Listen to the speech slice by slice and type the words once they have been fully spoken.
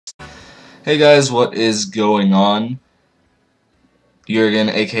Hey guys, what is going on? Jurgen,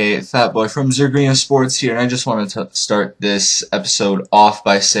 aka Fat Boy from Zergrina Sports here, and I just wanted to start this episode off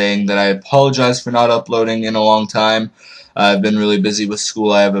by saying that I apologize for not uploading in a long time. I've been really busy with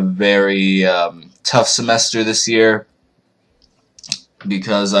school. I have a very tough semester this year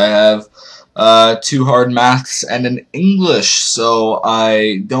because I have two hard maths and an English, so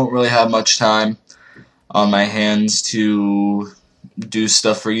I don't really have much time on my hands to do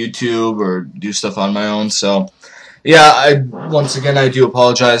stuff for YouTube or do stuff on my own. So yeah, once again I do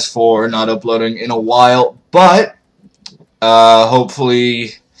apologize for not uploading in a while, but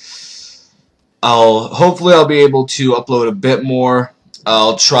hopefully I'll be able to upload a bit more.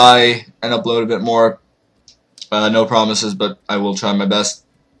 I'll try and upload a bit more. No promises, but I will try my best.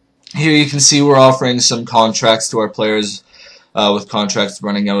 Here you can see we're offering some contracts to our players, with contracts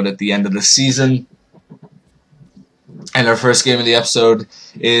running out at the end of the season. And our first game of the episode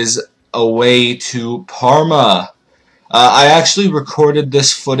is away to Parma. I actually recorded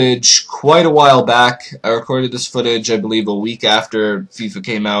this footage quite a while back. I recorded this footage, I believe, a week after FIFA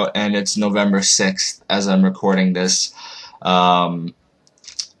came out, and it's November 6th as I'm recording this voiceover.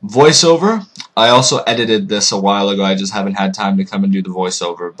 I also edited this a while ago. I just haven't had time to come and do the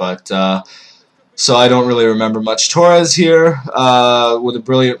voiceover, but so I don't really remember much. Torres here with a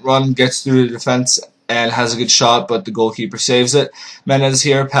brilliant run, gets through the defense and has a good shot, but the goalkeeper saves it. Menez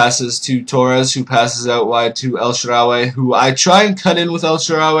here passes to Torres, who passes out wide to El Shaarawy, who I try and cut in with El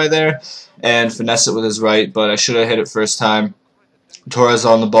Shaarawy there and finesse it with his right, but I should have hit it first time. Torres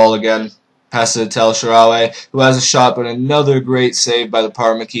on the ball again, passes it to El Shaarawy, who has a shot, but another great save by the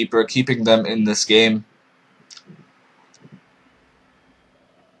Parma keeper, keeping them in this game.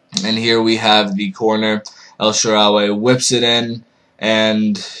 And here we have the corner. El Shaarawy whips it in,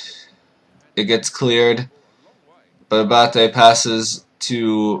 and it gets cleared, but Abate passes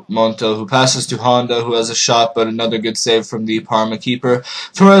to Monto, who passes to Honda, who has a shot, but another good save from the Parma keeper.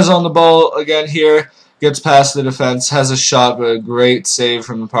 Torres on the ball again here, gets past the defense, has a shot, but a great save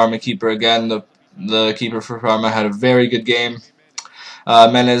from the Parma keeper again. The keeper for Parma had a very good game.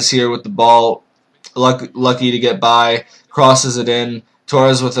 Menez here with the ball, lucky to get by, crosses it in.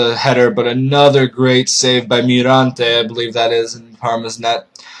 Torres with a header, but another great save by Mirante, I believe that is, in Parma's net.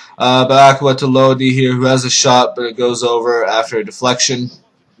 Baakwa to Lodi here, who has a shot, but it goes over after a deflection.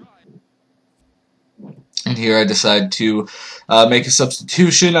 And here I decide to make a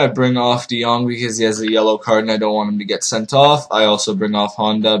substitution. I bring off De Jong because he has a yellow card and I don't want him to get sent off. I also bring off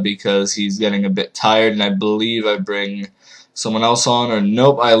Honda because he's getting a bit tired, and I believe I bring someone else on, or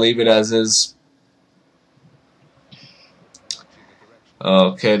nope, I leave it as is.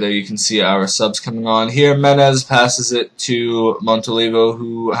 Okay, there you can see our subs coming on. Here, Menez passes it to Montolivo,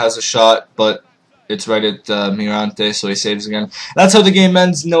 who has a shot, but it's right at Mirante, so he saves again. That's how the game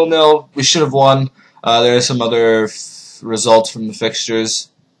ends, 0-0. We should have won. There are some other results from the fixtures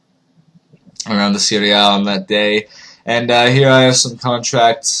around the Serie A on that day. And here I have some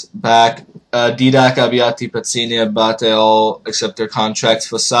contracts back. Didac, Abbiati, Pazzini, Abate all accept their contracts.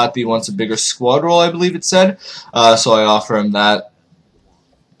 Fossati wants a bigger squad role, I believe it said, so I offer him that,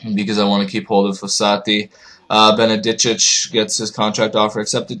 because I want to keep hold of Fossati. Benedicic gets his contract offer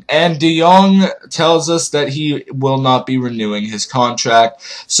accepted, and De Jong tells us that he will not be renewing his contract,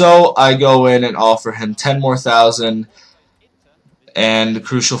 so I go in and offer him 10 more thousand and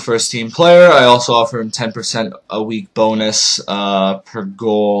crucial first team player. I also offer him 10% a week bonus per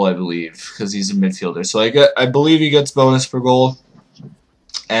goal, I believe, because he's a midfielder, so I believe he gets bonus per goal,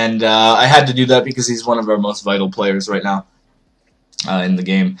 and I had to do that because he's one of our most vital players right now in the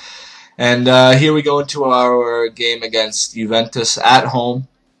game. And here we go into our game against Juventus at home.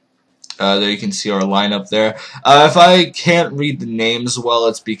 There you can see our lineup there. If I can't read the names well,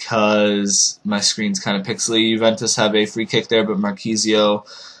 it's because my screen's kind of pixely. Juventus have a free kick there, but Marquisio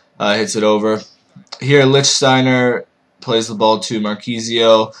hits it over. Here, Lichtsteiner plays the ball to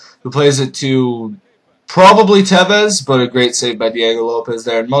Marquisio, who plays it to probably Tevez, but a great save by Diego Lopez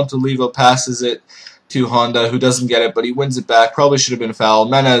there. And Montolivo passes it to Honda, who doesn't get it, but he wins it back. Probably should have been a foul.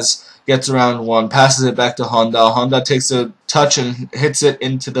 Menez gets around one, passes it back to Honda. Honda takes a touch and hits it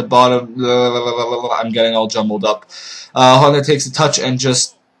into the bottom. I'm getting all jumbled up. Honda takes a touch and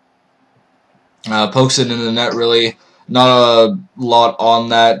just pokes it into the net, really. Not a lot on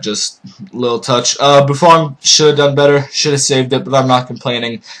that, just a little touch. Buffon should have done better, should have saved it, but I'm not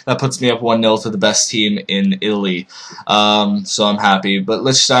complaining. That puts me up 1-0 to the best team in Italy, so I'm happy. But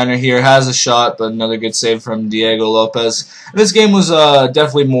Lichtsteiner here has a shot, but another good save from Diego Lopez. This game was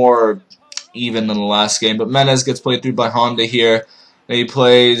definitely more even than the last game, but Menez gets played through by Honda here. He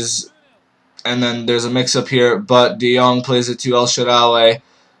plays, and then there's a mix-up here, but De Jong plays it to El Shaarawy,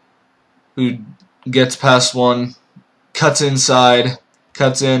 who gets past one, cuts inside,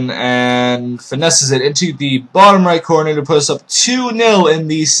 cuts in, and finesses it into the bottom right corner to put us up 2-0 in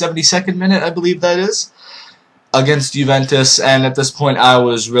the 72nd minute, I believe that is, against Juventus. And at this point I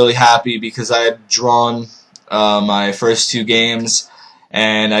was really happy because I had drawn my first 2 games,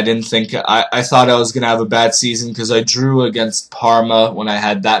 and I didn't think I thought I was going to have a bad season because I drew against Parma when I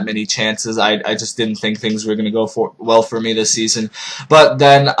had that many chances. I just didn't think things were going to go well for me this season. But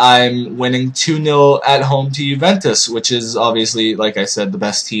then I'm winning 2-0 at home to Juventus, which is obviously, like I said, the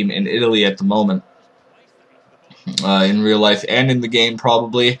best team in Italy at the moment. In real life and in the game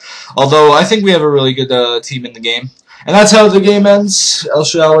probably. Although I think we have a really good team in the game. And that's how the game ends. El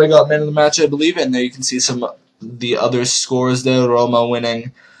Shaarawy got man of the match, I believe, and there you can see some the other scores there. Roma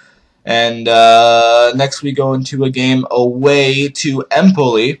winning. And next we go into a game away to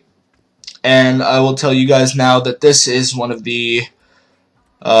Empoli. And I will tell you guys now that this is one of the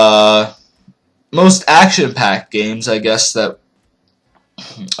most action-packed games, I guess, that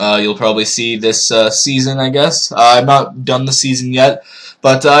you'll probably see this season, I guess. I've not done the season yet,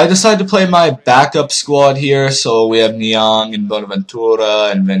 but I decided to play my backup squad here. So we have Niang and Bonaventura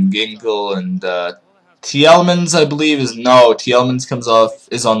and Van Ginkel and Tielmans, I believe, Tielmans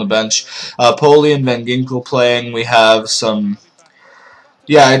is on the bench. Poli and Van Ginkel playing. We have some.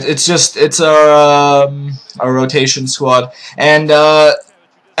 Yeah, it's our rotation squad, and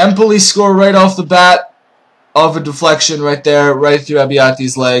Empoli score right off the bat. Of a deflection right there, right through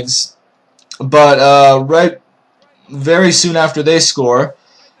Abbiati's legs. But very soon after they score,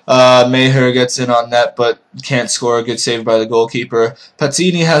 Maher gets in on net but can't score. A good save by the goalkeeper.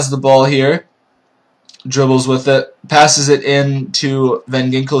 Pazzini has the ball here, dribbles with it, passes it in to Van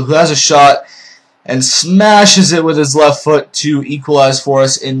Ginkel, who has a shot and smashes it with his left foot to equalize for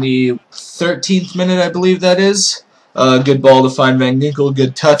us in the 13th minute, I believe that is. Good ball to find Van Ginkel,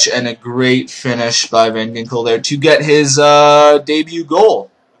 good touch, and a great finish by Van Ginkel there to get his debut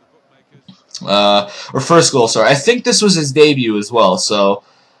goal. Or first goal, sorry. I think this was his debut as well, so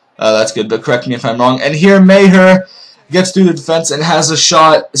that's good, but correct me if I'm wrong. And here Maher gets through the defense and has a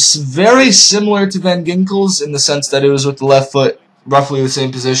shot very similar to Van Ginkel's in the sense that it was with the left foot, roughly the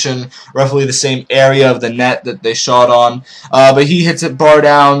same position, roughly the same area of the net that they shot on. But he hits it bar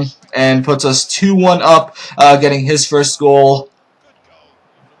down and puts us 2-1 up, getting his first goal.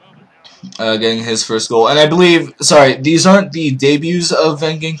 And I believe, sorry, these aren't the debuts of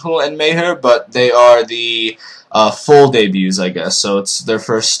Van Ginkel and Maher, but they are the full debuts, I guess, so it's their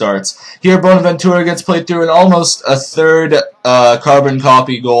first starts. Here Bonaventura gets played through, and almost a third carbon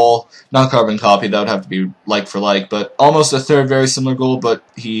copy goal. Not carbon copy, that would have to be like for like, but almost a third very similar goal, but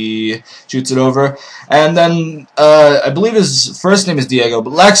he shoots it over. And then, I believe his first name is Diego,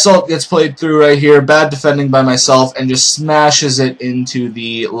 but Laxalt gets played through right here, bad defending by myself, and just smashes it into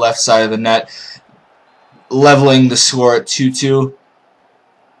the left side of the net, leveling the score at 2-2.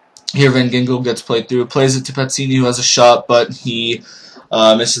 Here Van Ginkel gets played through, plays it to Pazzini, who has a shot, but he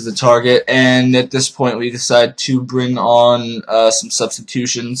misses the target. And at this point, we decide to bring on some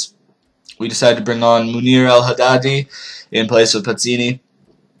substitutions. We decided to bring on Munir El-Haddadi in place of Pazzini.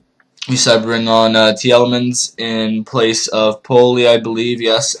 We decided to bring on Tielmans in place of Poli, I believe,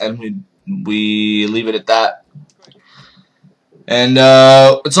 yes, and we leave it at that. And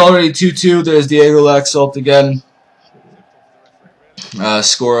it's already 2-2. There's Diego Laxalt again.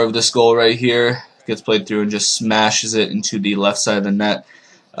 Scorer of this goal right here. Gets played through and just smashes it into the left side of the net.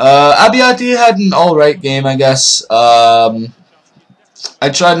 Abbiati had an alright game, I guess. I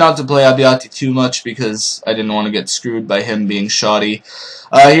tried not to play Abbiati too much because I didn't want to get screwed by him being shoddy.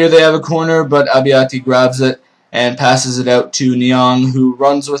 Here they have a corner, but Abbiati grabs it and passes it out to Niang, who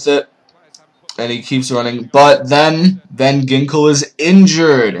runs with it. And he keeps running. But then Van Ginkel is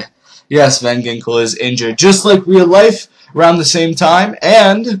injured. Yes, Van Ginkel is injured. Just like real life, around the same time.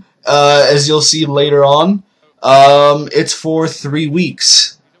 And, as you'll see later on, it's for 3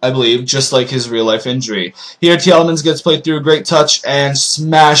 weeks, I believe, just like his real-life injury. Here, Tielmans gets played through a great touch and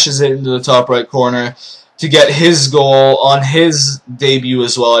smashes it into the top right corner to get his goal on his debut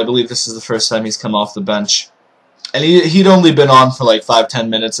as well. I believe this is the first time he's come off the bench. And he'd only been on for like 5-10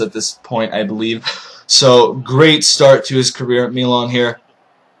 minutes at this point, I believe. So, great start to his career at Milan here.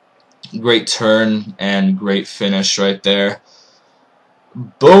 Great turn and great finish right there.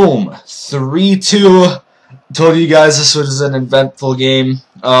 Boom! 3-2. Told you guys this was an eventful game.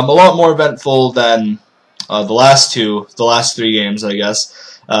 A lot more eventful than the last 3 games, I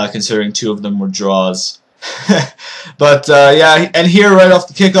guess, considering 2 of them were draws. But, yeah, and here right off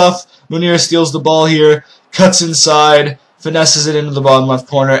the kickoff, Munir steals the ball here, cuts inside, finesses it into the bottom left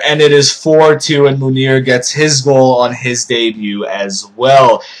corner, and it is 4-2, and Munir gets his goal on his debut as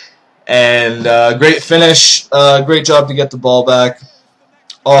well. And great finish. Great job to get the ball back.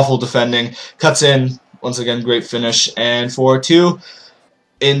 Awful defending. Cuts in. Once again, great finish. And 4-2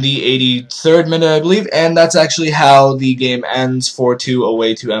 in the 83rd minute, I believe. And that's actually how the game ends, 4-2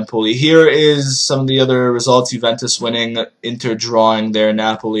 away to Empoli. Here is some of the other results. Juventus winning, Inter drawing there,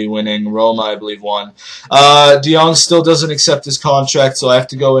 Napoli winning, Roma, I believe, won. De Jong still doesn't accept his contract, so I have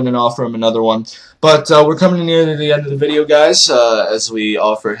to go in and offer him another one. But we're coming near to the end of the video, guys, as we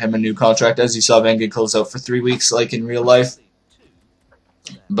offer him a new contract. As you saw, Van Gaal closed out for 3 weeks, like in real life.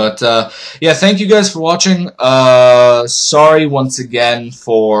 But, yeah, thank you guys for watching. Sorry once again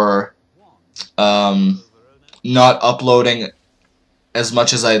for not uploading as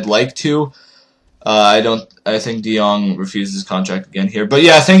much as I'd like to. I think De Jong refused his contract again here. But,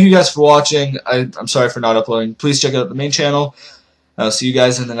 yeah, thank you guys for watching. I'm sorry for not uploading. Please check out the main channel. I'll see you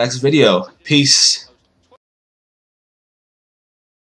guys in the next video. Peace.